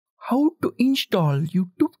How to install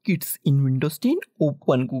YouTube Kids in Windows 10.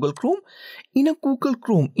 Open Google Chrome. In a Google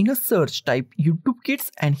Chrome, in a search, type YouTube Kids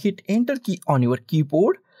and hit enter key on your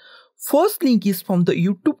keyboard. First link is from the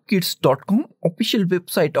youtubekids.com official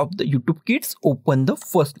website of the YouTube Kids. Open the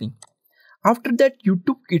first link. After that,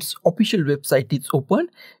 YouTube Kids official website is open.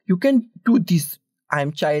 You can do this I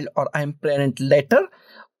am child or I am parent letter.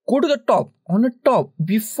 Go to the top. On the top,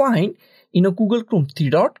 we find in a Google Chrome 3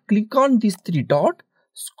 dot. Click on this 3 dot.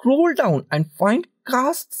 Scroll down and find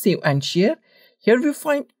cast, save and share. Here we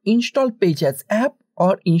find install page as app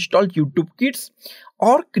or install YouTube Kids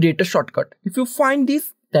or create a shortcut. If you find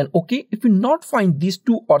this, then okay. If you not find these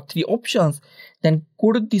 2 or 3 options, then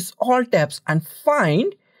go to this all tabs and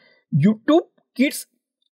find YouTube Kids,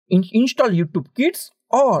 install YouTube Kids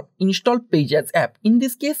or install page as app. In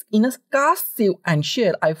this case, in a cast, save and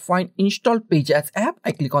share, I find install page as app.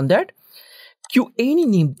 I click on that. Give any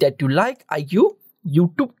name that you like. I give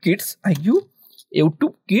YouTube Kids. I give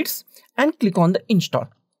YouTube Kids and click on the install.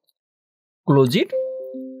 Close it.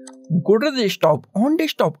 Go to the desktop. On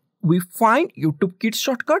desktop, we find YouTube Kids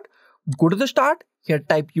shortcut. Go to the start. Here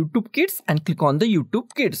type YouTube Kids and click on the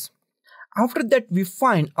YouTube Kids. After that, we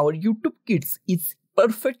find our YouTube Kids is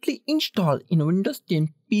perfectly installed in Windows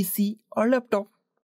 10 PC or laptop.